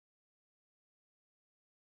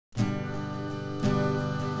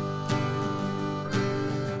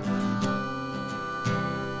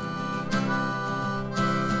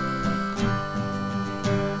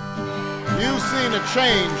seen a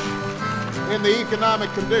change in the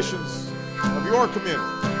economic conditions of your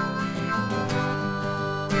community?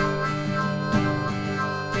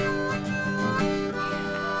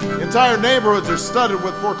 Entire neighborhoods are studded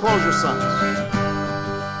with foreclosure signs.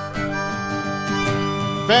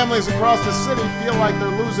 Families across the city feel like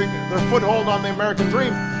they're losing their foothold on the American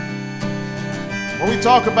dream. When we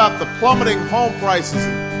talk about the plummeting home prices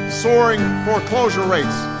and soaring foreclosure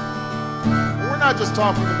rates, we're not just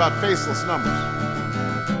talking about faceless numbers.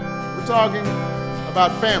 We're talking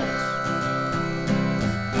about families.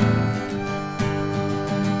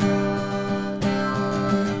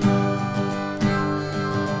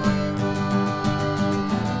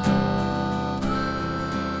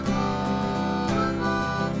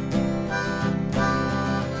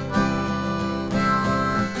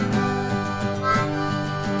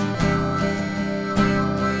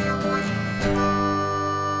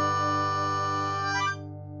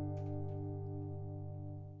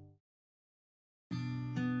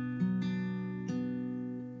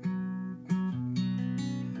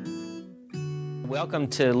 Welcome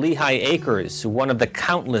to Lehigh Acres, one of the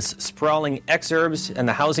countless sprawling exurbs and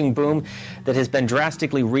the housing boom that has been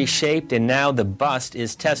drastically reshaped, and now the bust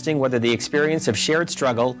is testing whether the experience of shared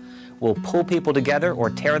struggle will pull people together or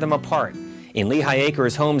tear them apart. In Lehigh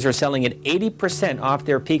Acres, homes are selling at 80% off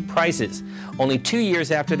their peak prices. Only 2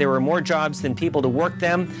 years after there were more jobs than people to work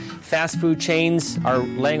them, fast food chains are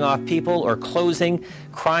laying off people or closing,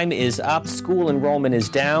 crime is up, school enrollment is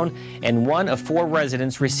down, and 1 of 4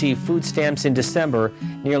 residents received food stamps in December,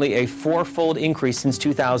 nearly a 4-fold increase since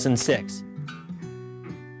 2006.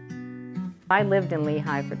 I lived in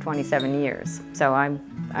Lehigh for 27 years, so I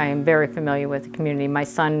am very familiar with the community. My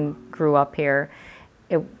son grew up here.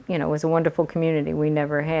 It was a wonderful community. We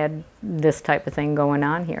never had this type of thing going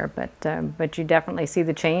on here, but you definitely see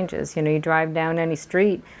the changes. You drive down any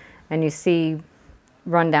street and you see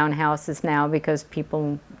rundown houses now because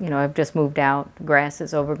people, have just moved out. The grass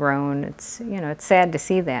is overgrown. It's, it's sad to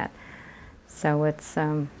see that. So it's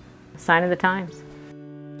a sign of the times.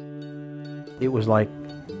 It was like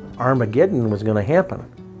Armageddon was going to happen.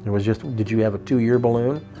 There was just, did you have a 2-year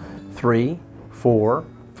balloon? 3, 4,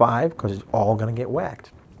 5, because it's all going to get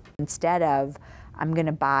whacked. Instead of, I'm going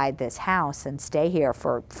to buy this house and stay here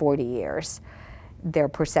for 40 years, their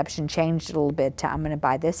perception changed a little bit to, I'm going to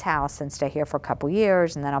buy this house and stay here for a couple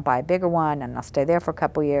years, and then I'll buy a bigger one, and I'll stay there for a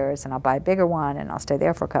couple years, and I'll buy a bigger one, and I'll stay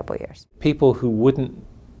there for a couple years. People who wouldn't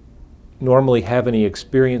normally have any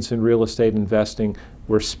experience in real estate investing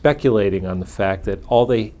were speculating on the fact that all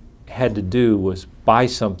they had to do was buy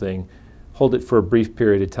something, hold it for a brief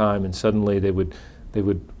period of time, and suddenly they would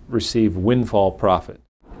receive windfall profit.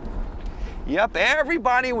 Yep,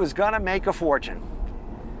 everybody was gonna make a fortune.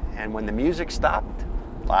 And when the music stopped,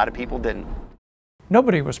 a lot of people didn't.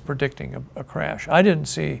 Nobody was predicting a crash. I didn't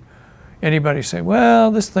see anybody say,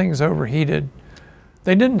 well, this thing's overheated.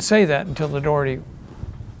 They didn't say that until the Doherty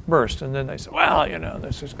burst, and then they said, well,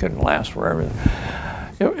 this is couldn't last forever.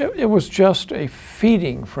 It was just a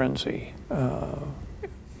feeding frenzy.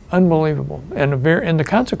 Unbelievable, and the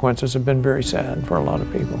consequences have been very sad for a lot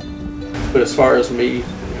of people. But as far as me,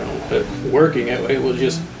 working, it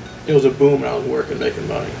was a boom, and I was working, making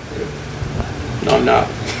money. No, I'm not.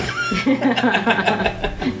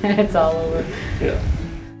 It's all over. Yeah.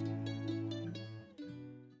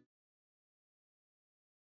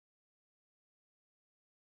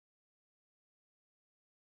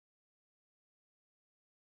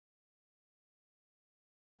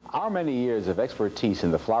 Our many years of expertise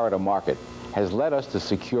in the Florida market has led us to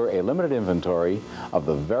secure a limited inventory of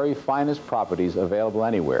the very finest properties available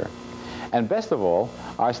anywhere. And best of all,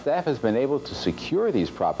 our staff has been able to secure these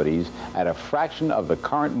properties at a fraction of the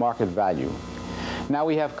current market value. Now,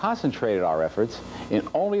 we have concentrated our efforts in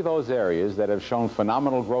only those areas that have shown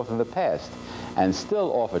phenomenal growth in the past and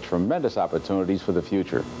still offer tremendous opportunities for the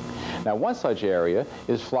future. Now, one such area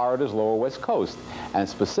is Florida's Lower West Coast, and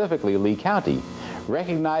specifically Lee County,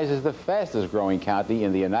 recognized as the fastest growing county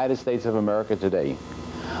in the United States of America today.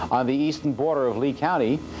 On the eastern border of Lee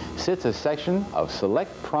County sits a section of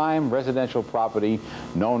select prime residential property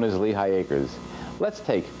known as Lehigh Acres. Let's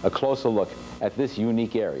take a closer look at this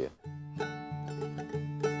unique area.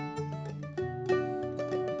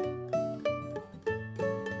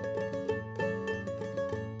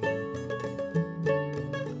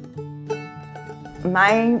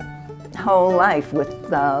 My whole life with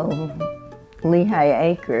Lehigh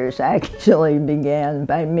Acres actually began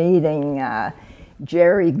by meeting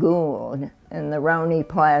Jerry Gould in the Roney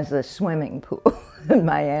Plaza swimming pool in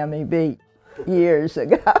Miami Beach years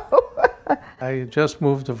ago. I just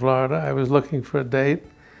moved to Florida. I was looking for a date,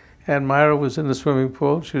 and Myra was in the swimming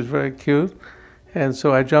pool. She was very cute. And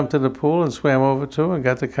so I jumped in the pool and swam over to her and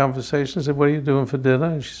got the conversation. I said, "What are you doing for dinner?"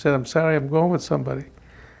 And she said, "I'm sorry, I'm going with somebody."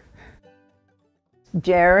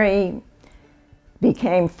 Jerry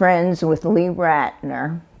became friends with Lee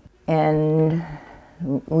Ratner, and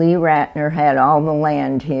Lee Ratner had all the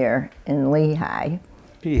land here in Lehigh.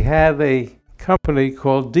 He had a company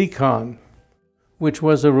called Decon, which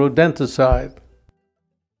was a rodenticide.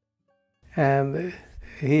 And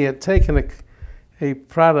he had taken a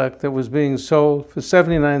product that was being sold for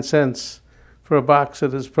 79 cents for a box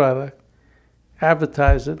of this product,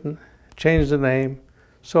 advertised it, and changed the name,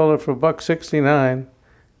 sold it for $1.69,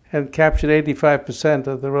 and captured 85%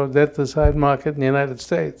 of the rodenticide market in the United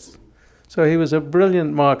States. So he was a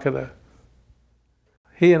brilliant marketer.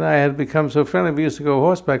 He and I had become so friendly, we used to go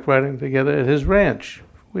horseback riding together at his ranch,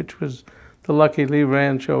 which was the Lucky Lee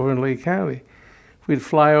Ranch over in Lee County. We'd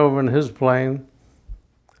fly over in his plane,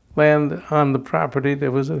 land on the property.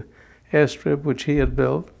 There was an airstrip which he had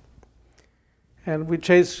built. And we'd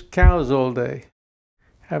chase cows all day,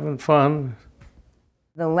 having fun.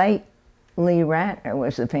 The late Lee Ratner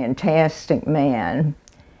was a fantastic man.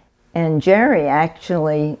 And Jerry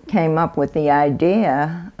actually came up with the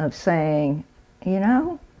idea of saying, "You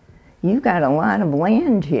know, you've got a lot of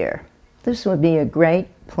land here. This would be a great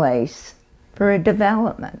place for a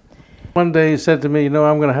development." One day he said to me, "You know,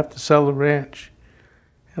 I'm going to have to sell the ranch."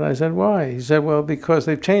 And I said, "Why?" He said, "Well, because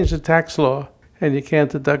they've changed the tax law and you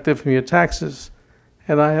can't deduct it from your taxes.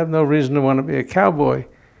 And I have no reason to want to be a cowboy.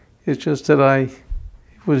 It's just that I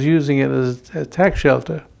was using it as a tax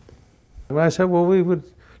shelter." And I said, "Well, we would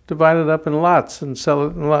divide it up in lots and sell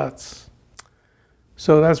it in lots."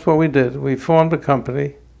 So that's what we did. We formed a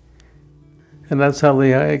company, and that's how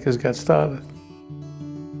Lehigh Acres got started.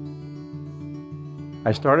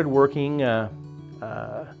 I started working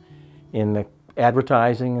in the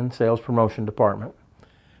advertising and sales promotion department,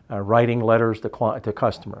 writing letters to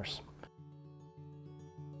customers.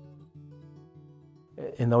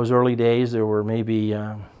 In those early days, there were maybe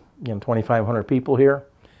 2,500 people here.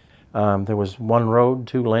 There was one road,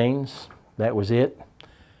 2 lanes. That was it.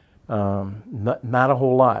 Not a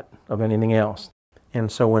whole lot of anything else. And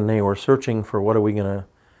so when they were searching for what are we going to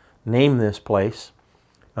name this place,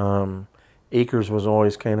 Acres was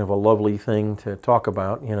always kind of a lovely thing to talk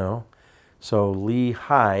about, you know. So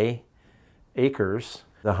Lehigh Acres,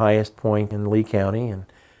 the highest point in Lee County, and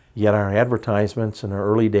yet our advertisements in our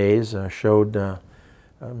early days showed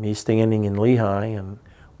me standing in Lehigh and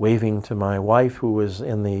waving to my wife who was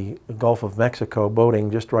in the Gulf of Mexico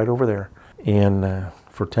boating just right over there. And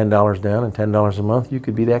for $10 down and $10 a month, you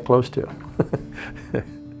could be that close to.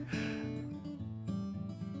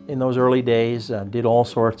 In those early days, did all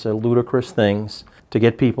sorts of ludicrous things to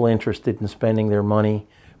get people interested in spending their money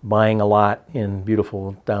buying a lot in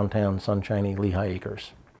beautiful downtown sunshiny Lehigh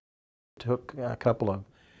Acres. Took a couple of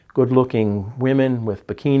good-looking women with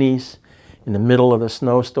bikinis in the middle of the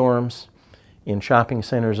snowstorms in shopping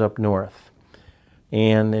centers up north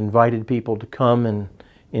and invited people to come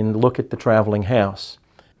and look at the traveling house.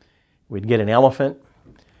 We'd get an elephant.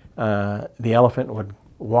 The elephant would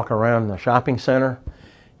walk around the shopping center,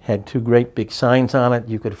 had 2 great big signs on it.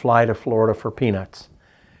 You could fly to Florida for peanuts.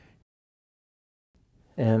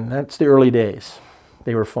 And that's the early days.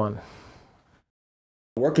 They were fun.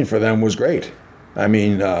 Working for them was great. I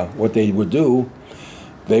mean, what they would do,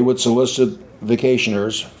 they would solicit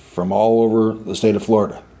vacationers from all over the state of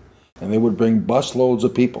Florida. And they would bring busloads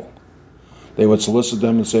of people. They would solicit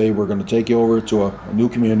them and say, "We're going to take you over to a new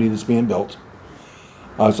community that's being built.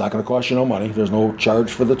 It's not going to cost you no money. There's no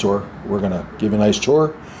charge for the tour. We're going to give you a nice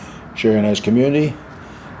tour, share a nice community,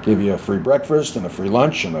 give you a free breakfast and a free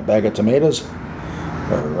lunch and a bag of tomatoes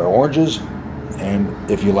or oranges. And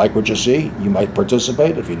if you like what you see, you might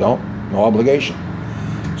participate. If you don't, no obligation."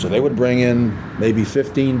 So they would bring in maybe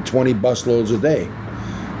 15, 20 busloads a day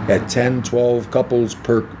at 10, 12 couples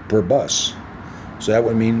per bus. So that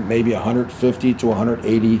would mean maybe 150 to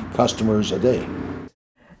 180 customers a day.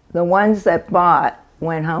 The ones that bought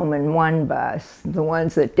went home in one bus. The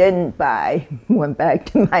ones that didn't buy went back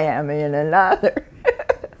to Miami in another.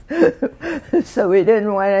 So we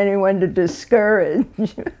didn't want anyone to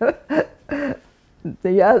discourage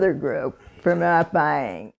the other group from not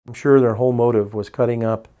buying. I'm sure their whole motive was cutting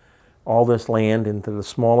up all this land into the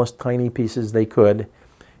smallest tiny pieces they could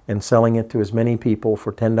and selling it to as many people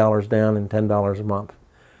for $10 down and $10 a month.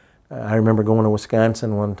 I remember going to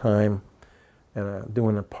Wisconsin one time and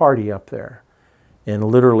doing a party up there and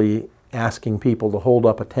literally asking people to hold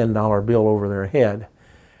up a $10 bill over their head.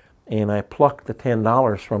 And I plucked the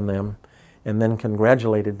 $10 from them and then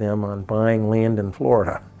congratulated them on buying land in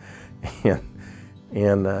Florida. And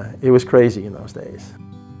And it was crazy in those days.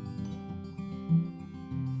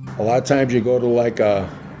 A lot of times you go to like a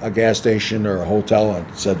gas station or a hotel and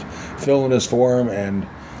it said, fill in this form and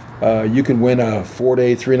you can win a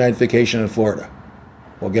 4-day, 3-night vacation in Florida.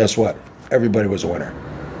 Well, guess what? Everybody was a winner.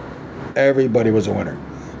 Everybody was a winner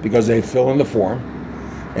because they fill in the form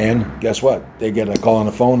and guess what? They get a call on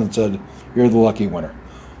the phone and said, you're the lucky winner.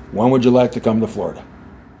 When would you like to come to Florida?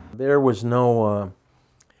 There was no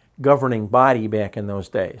governing body back in those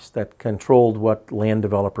days that controlled what land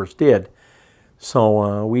developers did.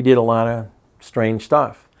 So we did a lot of strange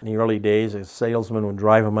stuff. In the early days, a salesman would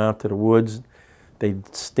drive them out to the woods.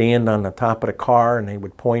 They'd stand on the top of the car and they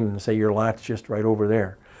would point and say, your lot's just right over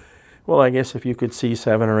there. Well, I guess if you could see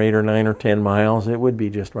 7 or 8 or 9 or 10 miles, it would be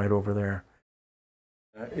just right over there.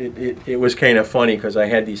 It was kind of funny because I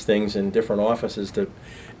had these things in different offices to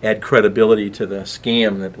add credibility to the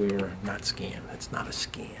scam that we were not scam. It's not a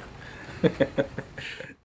scam.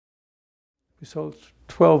 We sold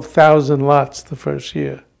 12,000 lots the first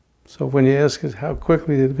year. So when you ask us how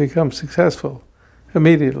quickly did it become successful,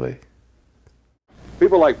 immediately.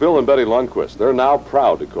 People like Bill and Betty Lundquist, they're now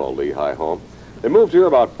proud to call Lehigh home. They moved here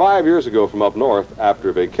about 5 years ago from up north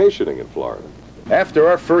after vacationing in Florida. After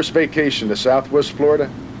our first vacation to Southwest Florida,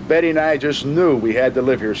 Betty and I just knew we had to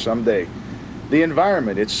live here someday. The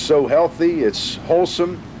environment, it's so healthy, it's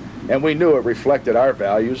wholesome, and we knew it reflected our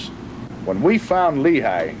values. When we found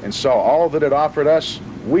Lehigh and saw all that it offered us,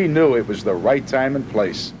 we knew it was the right time and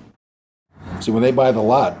place. See, when they buy the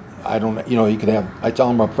lot, I tell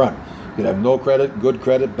them up front, you could have no credit, good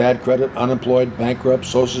credit, bad credit, unemployed, bankrupt,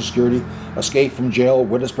 Social Security, escape from jail,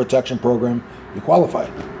 witness protection program, you qualify.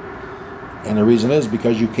 And the reason is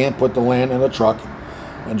because you can't put the land in a truck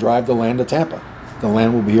and drive the land to Tampa. The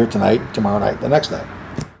land will be here tonight, tomorrow night, the next night.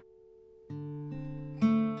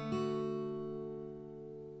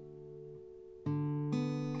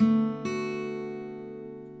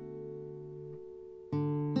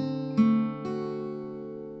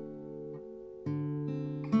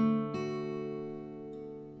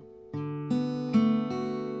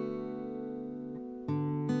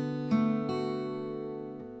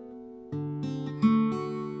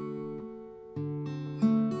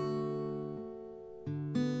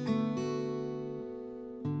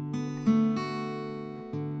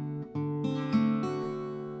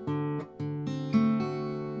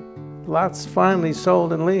 Lots finally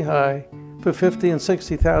sold in Lehigh for $50,000 and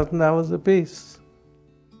 $60,000 apiece.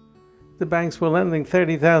 The banks were lending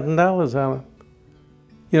 $30,000 on it.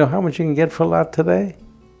 You know how much you can get for a lot today?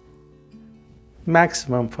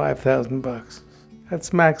 Maximum $5,000.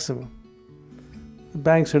 That's maximum. The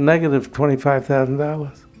banks are negative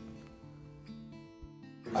 $25,000.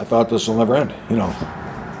 I thought this will never end,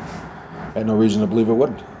 I had no reason to believe it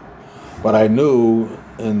wouldn't. But I knew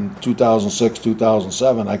in 2006,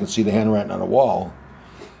 2007, I could see the handwriting on the wall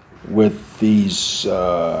with these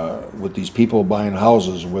people buying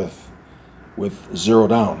houses with zero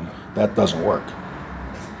down. That doesn't work.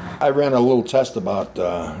 I ran a little test about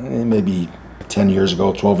maybe 10 years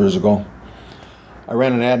ago, 12 years ago. I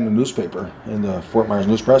ran an ad in the newspaper, in the Fort Myers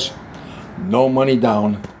News Press. No money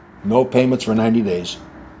down, no payments for 90 days,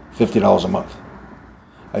 $50 a month.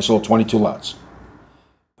 I sold 22 lots.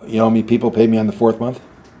 You know how many people paid me on the 4th month?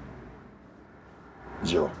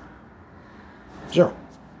 Zero. Zero.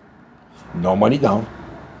 No money down,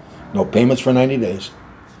 no payments for 90 days,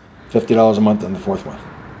 $50 a month on the 4th month.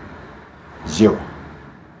 Zero.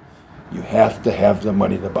 You have to have the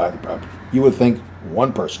money to buy the property. You would think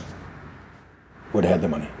one person would have the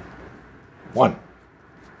money. One.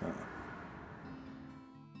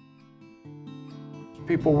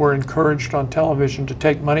 People were encouraged on television to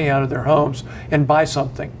take money out of their homes and buy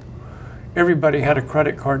something. Everybody had a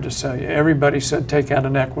credit card to sell you. Everybody said take out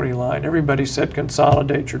an equity line. Everybody said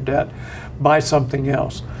consolidate your debt, buy something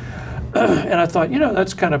else. And I thought,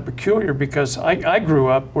 that's kind of peculiar because I grew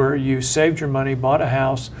up where you saved your money, bought a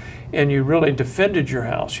house, and you really defended your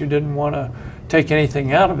house. You didn't want to take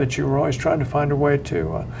anything out of it. You were always trying to find a way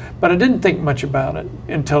to. But I didn't think much about it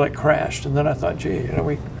until it crashed. And then I thought, gee,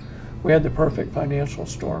 we had the perfect financial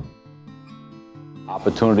storm.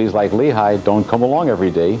 Opportunities like Lehigh don't come along every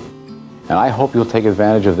day, and I hope you'll take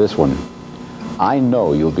advantage of this one. I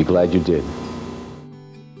know you'll be glad you did.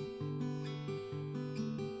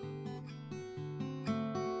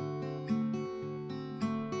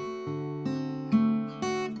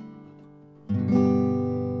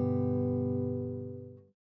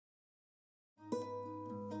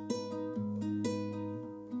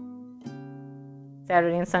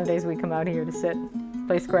 Saturday and Sundays we come out here to sit,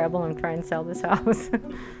 play Scrabble, and try and sell this house.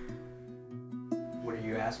 What are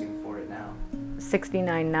you asking for it now?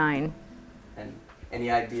 $69,900. And Any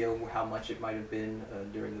idea how much it might have been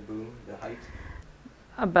during the boom, the height?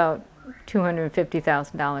 About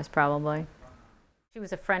 $250,000 probably. She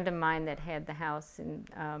was a friend of mine that had the house, and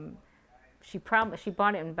she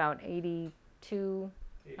bought it in about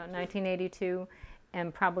 1982,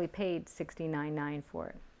 and probably paid $69,900 for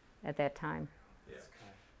it at that time. Yeah.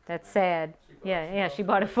 That's sad. Yeah, she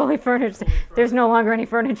bought it fully furnished. There's no longer any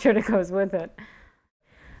furniture that goes with it.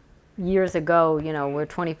 Years ago, you know, we're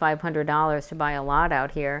 $2,500 to buy a lot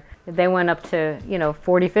out here. They went up to, you know,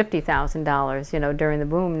 $40,000, $50,000, you know, during the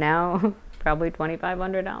boom. Now, probably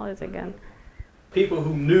 $2,500 again. People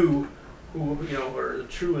who knew, who, you know, are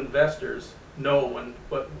true investors, know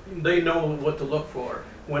they know what to look for,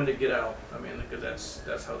 when to get out. I mean, because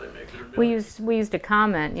that's how they make their business. We used to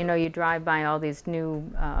comment, you know, you drive by all these new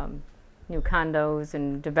condos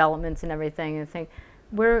and developments and everything, and think,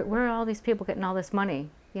 where are all these people getting all this money,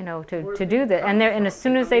 you know, to do that? And as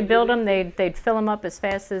soon as they build them, they'd fill them up as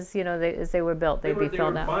fast as, you know, as they were built. They'd be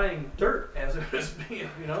filled up. They were buying dirt as it was being,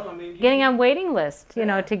 you know, I mean. Getting on waiting lists, you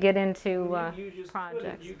know, to get into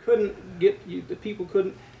projects. You couldn't get, the people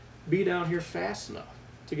couldn't be down here fast enough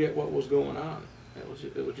to get what was going on.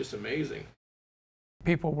 It was just amazing.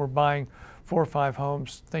 People were buying 4 or 5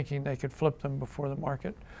 homes thinking they could flip them before the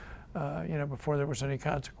market, you know, before there was any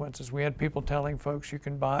consequences. We had people telling folks, you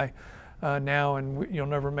can buy now and you'll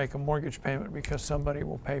never make a mortgage payment because somebody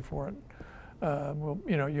will pay for it.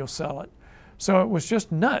 You know, you'll sell it. So it was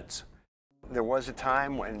just nuts. There was a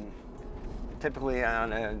time when typically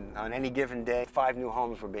on any given day, 5 new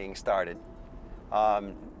homes were being started.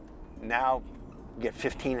 Now you get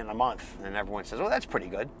 15 in a month, and everyone says, oh, that's pretty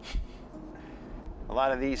good. A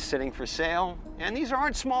lot of these sitting for sale, and these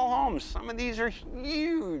aren't small homes. Some of these are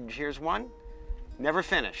huge. Here's one, never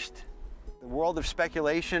finished. The world of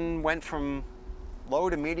speculation went from low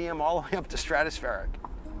to medium all the way up to stratospheric.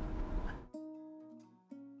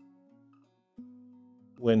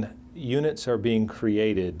 When units are being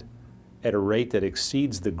created at a rate that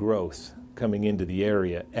exceeds the growth coming into the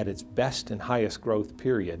area at its best and highest growth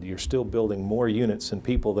period, you're still building more units than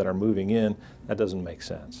people that are moving in. That doesn't make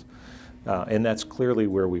sense. And that's clearly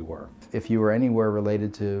where we were. If you were anywhere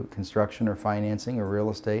related to construction or financing or real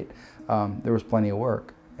estate, there was plenty of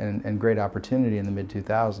work and great opportunity in the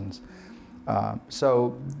mid-2000s.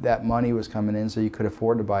 So that money was coming in so you could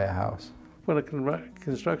afford to buy a house. When the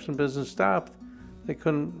construction business stopped, they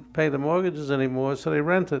couldn't pay the mortgages anymore, so they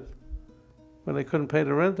rented. When they couldn't pay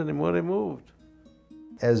the rent anymore, they moved.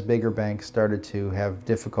 As bigger banks started to have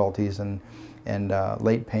difficulties and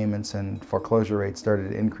late payments and foreclosure rates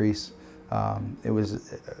started to increase,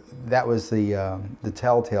 that was the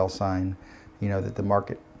telltale sign, you know, that the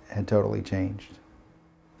market had totally changed.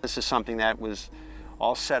 This is something that was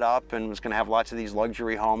all set up and was going to have lots of these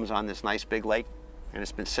luxury homes on this nice big lake, and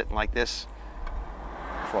it's been sitting like this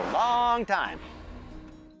for a long time.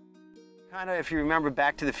 Kind of, if you remember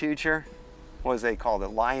Back to the Future, what was they called it?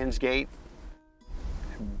 Lionsgate.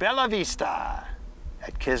 Bella Vista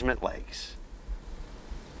at Kismet Lakes.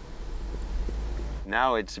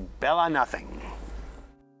 Now it's Bella Nothing.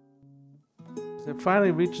 It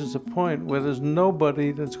finally reaches a point where there's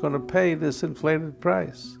nobody that's going to pay this inflated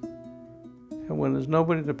price. And when there's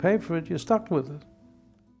nobody to pay for it, you're stuck with it.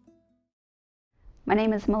 My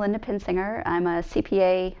name is Melinda Pinsinger. I'm a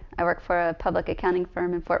CPA. I work for a public accounting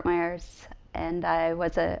firm in Fort Myers, and I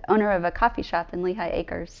was an owner of a coffee shop in Lehigh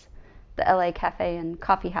Acres, the LA Cafe and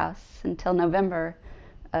Coffee House, until November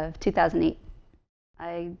of 2008.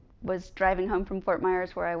 I was driving home from Fort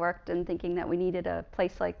Myers where I worked and thinking that we needed a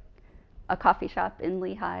place like a coffee shop in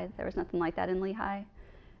Lehigh. There was nothing like that in Lehigh.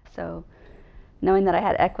 So knowing that I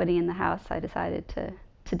had equity in the house, I decided to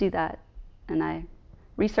do that. And I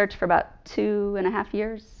researched for about 2.5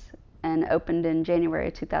 years and opened in January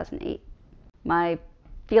of 2008. My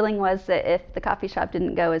feeling was that if the coffee shop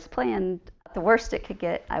didn't go as planned, the worst it could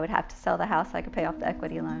get, I would have to sell the house so I could pay off the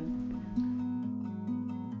equity loan.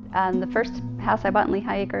 The first house I bought in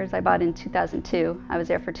Lehigh Acres, I bought in 2002. I was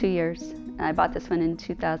there for 2 years, and I bought this one in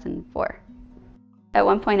 2004. At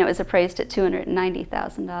one point it was appraised at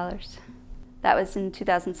 $290,000. That was in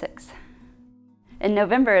 2006. In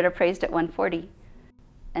November it appraised at $140,000,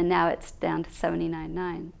 and now it's down to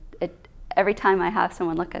 $79,900. Every time I have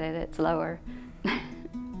someone look at it, it's lower.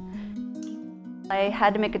 I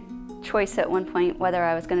had to make a choice at one point whether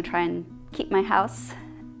I was going to try and keep my house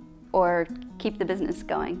or keep the business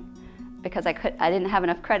going, because I didn't have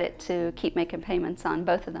enough credit to keep making payments on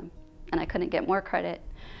both of them, and I couldn't get more credit.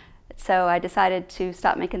 So I decided to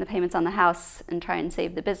stop making the payments on the house and try and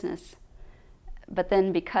save the business. But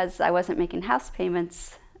then because I wasn't making house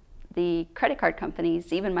payments, the credit card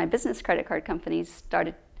companies, even my business credit card companies,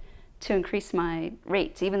 started to increase my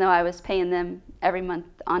rates, even though I was paying them every month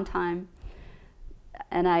on time.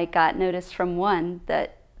 And I got notice from one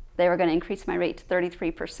that they were going to increase my rate to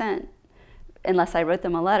 33% unless I wrote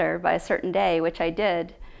them a letter by a certain day, which I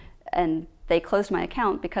did. And they closed my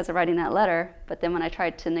account because of writing that letter. But then when I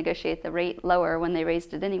tried to negotiate the rate lower when they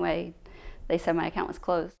raised it anyway, they said my account was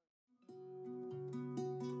closed.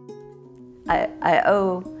 I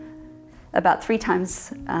owe about 3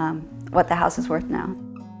 times what the house is worth now.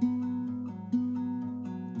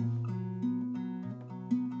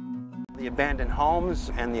 The abandoned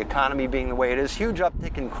homes and the economy being the way it is, huge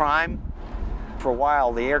uptick in crime. For a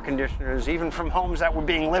while, the air conditioners, even from homes that were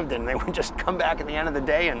being lived in, they would just come back at the end of the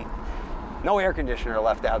day and no air conditioner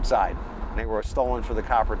left outside. They were stolen for the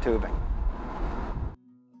copper tubing.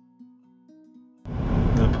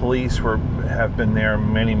 The police have been there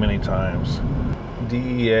many, many times.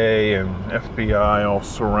 DEA and FBI all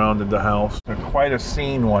surrounded the house. Quite a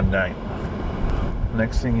scene one night.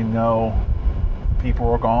 Next thing you know, people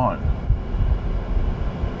are gone.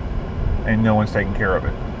 And no one's taking care of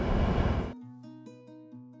it.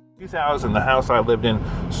 2000, the house I lived in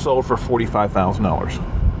sold for $45,000.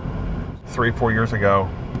 3-4 years ago,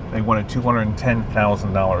 they wanted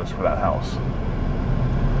 $210,000 for that house.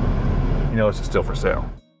 You know, it's still for sale.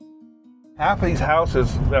 Half of these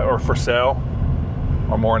houses that are for sale,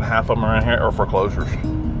 or more than half of them around here, are foreclosures.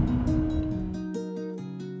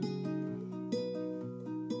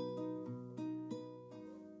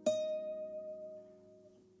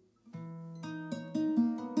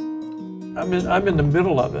 I'm in the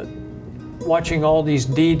middle of it, watching all these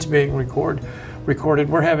deeds being recorded.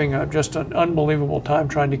 We're having just an unbelievable time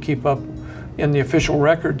trying to keep up in the official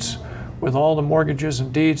records with all the mortgages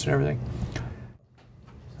and deeds and everything.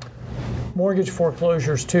 Mortgage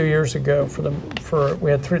foreclosures 2 years ago we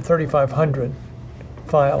had 3,500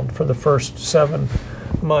 filed for the first 7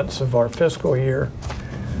 months of our fiscal year.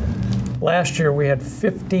 Last year we had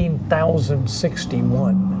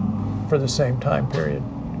 15,061 for the same time period.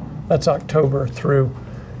 That's October through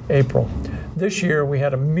April. This year we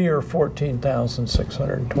had a mere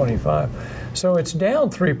 14,625. So it's down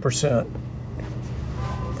 3%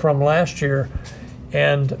 from last year,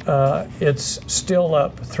 and it's still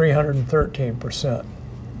up 313%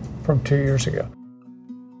 from 2 years ago.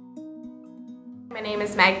 My name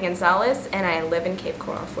is Maggie Gonzalez, and I live in Cape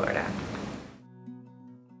Coral, Florida.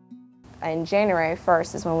 And January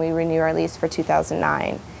 1st is when we renew our lease for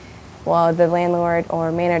 2009. Well, the landlord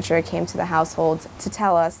or manager came to the household to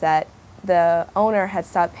tell us that the owner had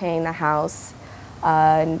stopped paying the house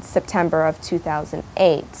in September of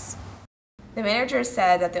 2008. The manager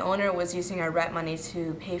said that the owner was using our rent money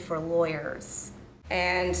to pay for lawyers.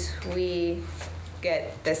 And we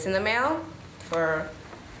get this in the mail for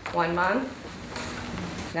 1 month.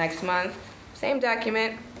 Next month, same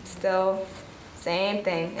document, still same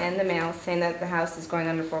thing in the mail, saying that the house is going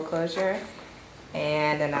under foreclosure.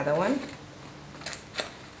 And another one,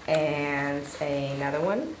 and another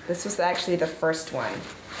one. This was actually the first one.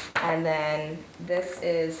 And then this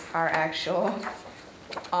is our actual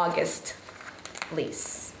August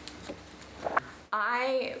lease.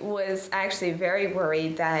 I was actually very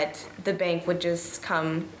worried that the bank would just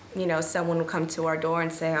come, you know, someone would come to our door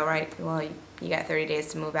and say, all right, well, you got 30 days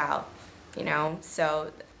to move out, you know?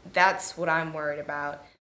 So that's what I'm worried about.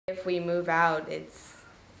 If we move out, it's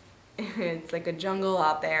like a jungle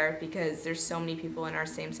out there because there's so many people in our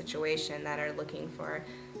same situation that are looking for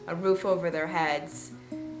a roof over their heads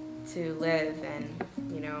to live, and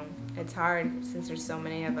you know, it's hard since there's so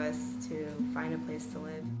many of us to find a place to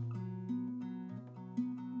live.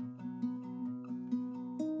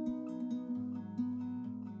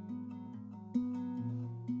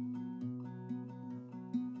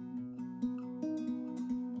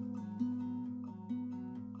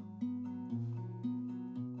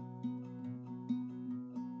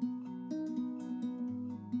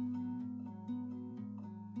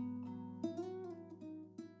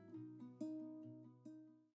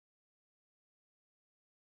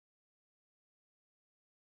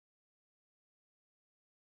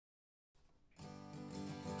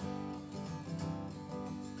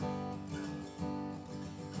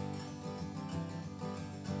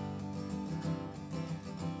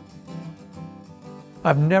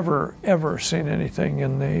 I've never, ever seen anything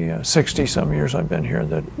in the 60-some years I've been here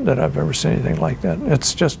that I've ever seen anything like that.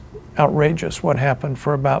 It's just outrageous what happened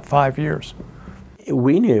for about 5 years.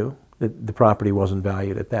 We knew that the property wasn't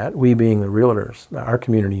valued at that. We being the realtors, our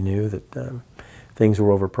community knew that things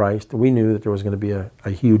were overpriced. We knew that there was going to be a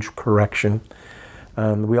huge correction.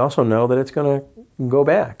 We also know that it's going to go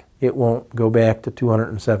back. It won't go back to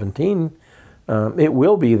 217. It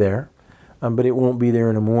will be there, but it won't be there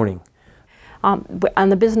in the morning. On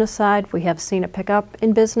the business side, we have seen a pickup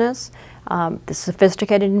in business. The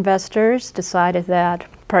sophisticated investors decided that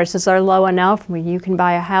prices are low enough. I mean, you can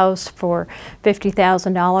buy a house for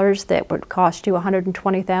 $50,000 that would cost you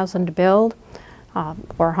 $120,000 to build,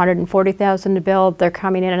 or $140,000 to build. They're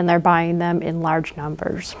coming in and they're buying them in large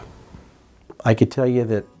numbers. I could tell you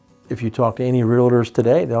that if you talk to any realtors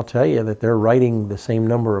today, they'll tell you that they're writing the same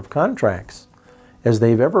number of contracts as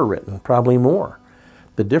they've ever written, probably more.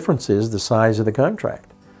 The difference is the size of the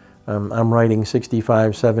contract. I'm writing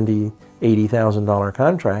 $65,000, $70,000, $80,000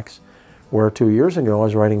 contracts, where 2 years ago I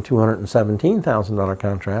was writing $217,000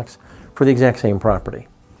 contracts for the exact same property.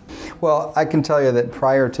 Well, I can tell you that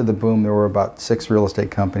prior to the boom there were about 6 real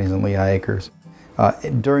estate companies in Lehigh Acres.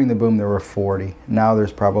 During the boom there were 40. Now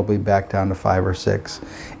there's probably back down to 5 or 6.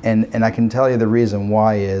 And I can tell you the reason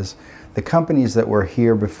why is the companies that were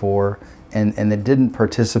here before and that didn't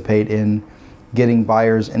participate in getting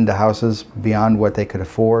buyers into houses beyond what they could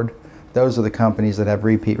afford, those are the companies that have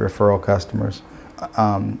repeat referral customers.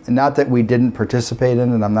 Not that we didn't participate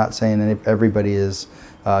in it, I'm not saying everybody is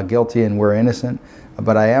guilty and we're innocent,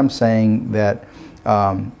 but I am saying that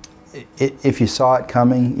if you saw it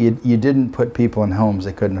coming, you didn't put people in homes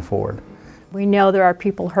they couldn't afford. We know there are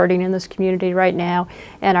people hurting in this community right now,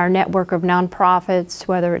 and our network of nonprofits,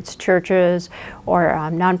 whether it's churches or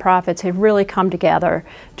nonprofits, have really come together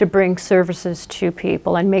to bring services to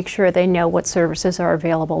people and make sure they know what services are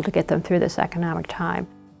available to get them through this economic time.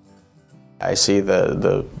 I see that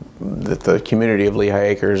the community of Lehigh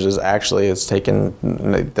Acres is actually has taken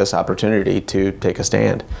this opportunity to take a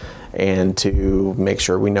stand and to make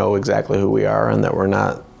sure we know exactly who we are and that we're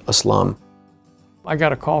not a slum. I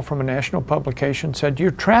got a call from a national publication, said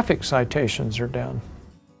your traffic citations are down.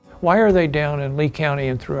 Why are they down in Lee County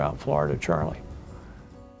and throughout Florida, Charlie?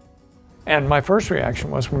 And my first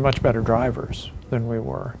reaction was we're much better drivers than we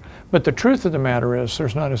were. But the truth of the matter is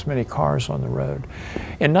there's not as many cars on the road.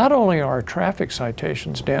 And not only are our traffic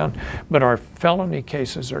citations down, but our felony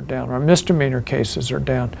cases are down, our misdemeanor cases are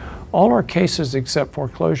down. All our cases except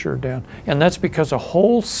foreclosure are down. And that's because a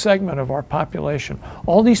whole segment of our population,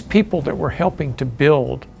 all these people that we're helping to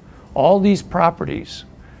build all these properties,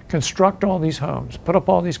 construct all these homes, put up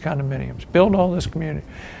all these condominiums, build all this community,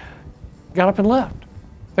 got up and left.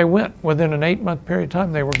 They went within an 8-month period of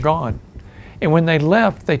time, they were gone. And when they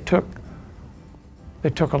left, they took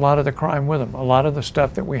a lot of the crime with them. A lot of the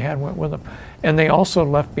stuff that we had went with them. And they also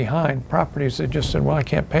left behind properties that just said, well, I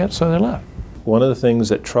can't pay it, so they left. One of the things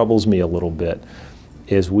that troubles me a little bit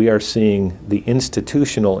is we are seeing the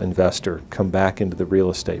institutional investor come back into the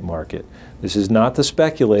real estate market. This is not the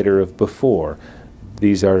speculator of before.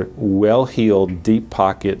 These are well-heeled, deep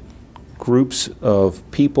pocket groups of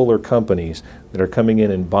people or companies that are coming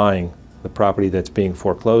in and buying the property that's being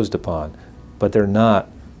foreclosed upon, but they're not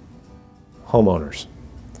homeowners.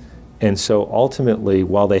 And so ultimately,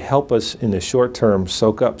 while they help us in the short term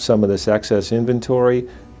soak up some of this excess inventory,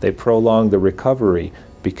 they prolong the recovery,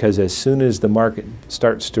 because as soon as the market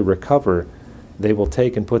starts to recover, they will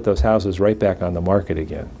take and put those houses right back on the market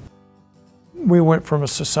again. We went from a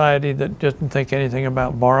society that didn't think anything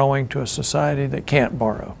about borrowing to a society that can't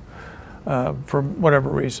borrow. For whatever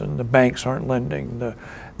reason, the banks aren't lending,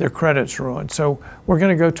 their credit's ruined. So we're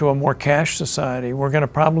going to go to a more cash society. We're going to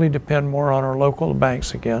probably depend more on our local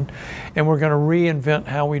banks again, and we're going to reinvent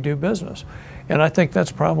how we do business. And I think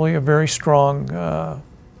that's probably a very strong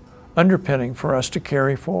underpinning for us to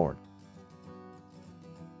carry forward.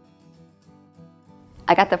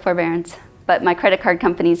 I got the forbearance, but my credit card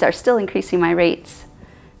companies are still increasing my rates.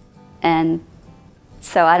 And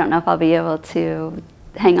so I don't know if I'll be able to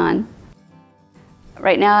hang on.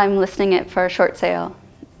 Right now I'm listing it for a short sale.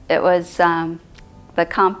 It was, the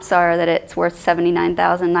comps are that it's worth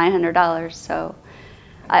 $79,900, so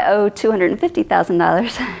I owe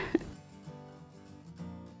 $250,000.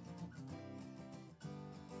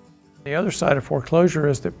 The other side of foreclosure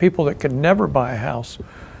is that people that could never buy a house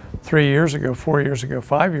 3 years ago, 4 years ago,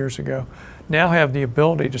 5 years ago, now have the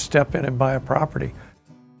ability to step in and buy a property.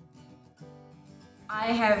 I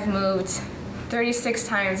have moved 36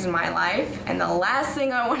 times in my life, and the last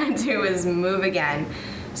thing I want to do is move again.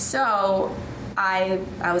 So I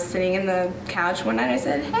was sitting in the couch one night and I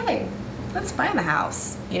said, hey, let's buy the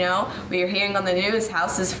house. You know, we were hearing on the news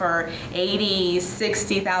houses for $80,000,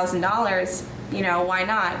 $60,000. You know, why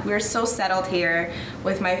not? We're so settled here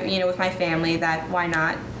with my family that why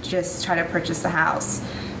not just try to purchase the house?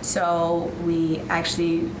 So we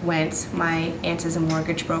actually went, my aunt is a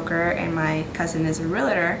mortgage broker and my cousin is a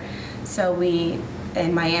realtor. So we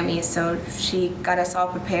in Miami, so she got us all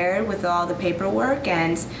prepared with all the paperwork,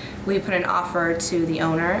 and we put an offer to the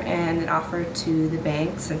owner and an offer to the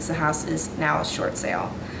bank, since the house is now a short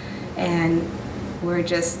sale. And we're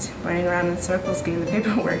just running around in circles getting the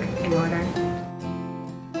paperwork in order.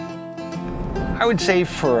 I would say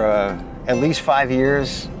for at least 5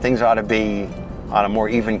 years, things ought to be on a more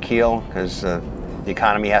even keel, because the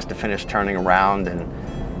economy has to finish turning around and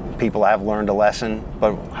people have learned a lesson.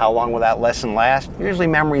 But how long will that lesson last? Usually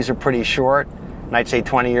memories are pretty short, and I'd say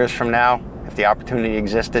 20 years from now, if the opportunity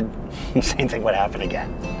existed, the same thing would happen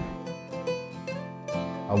again.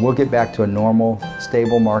 We'll get back to a normal,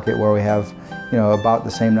 stable market where we have, about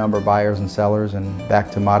the same number of buyers and sellers, and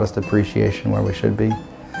back to modest appreciation where we should be.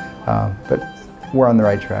 But we're on the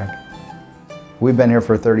right track. We've been here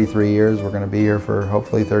for 33 years. We're going to be here for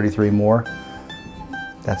hopefully 33 more.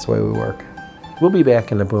 That's the way we work. We'll be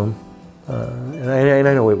back in the boom, and I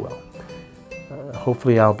know we will.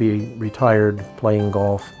 Hopefully I'll be retired, playing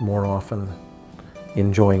golf more often,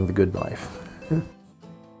 enjoying the good life.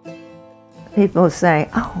 People say,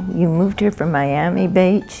 oh, you moved here from Miami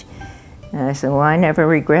Beach? And I said, well, I never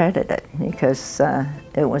regretted it, because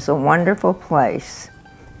it was a wonderful place,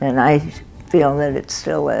 and I feel that it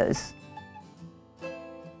still is.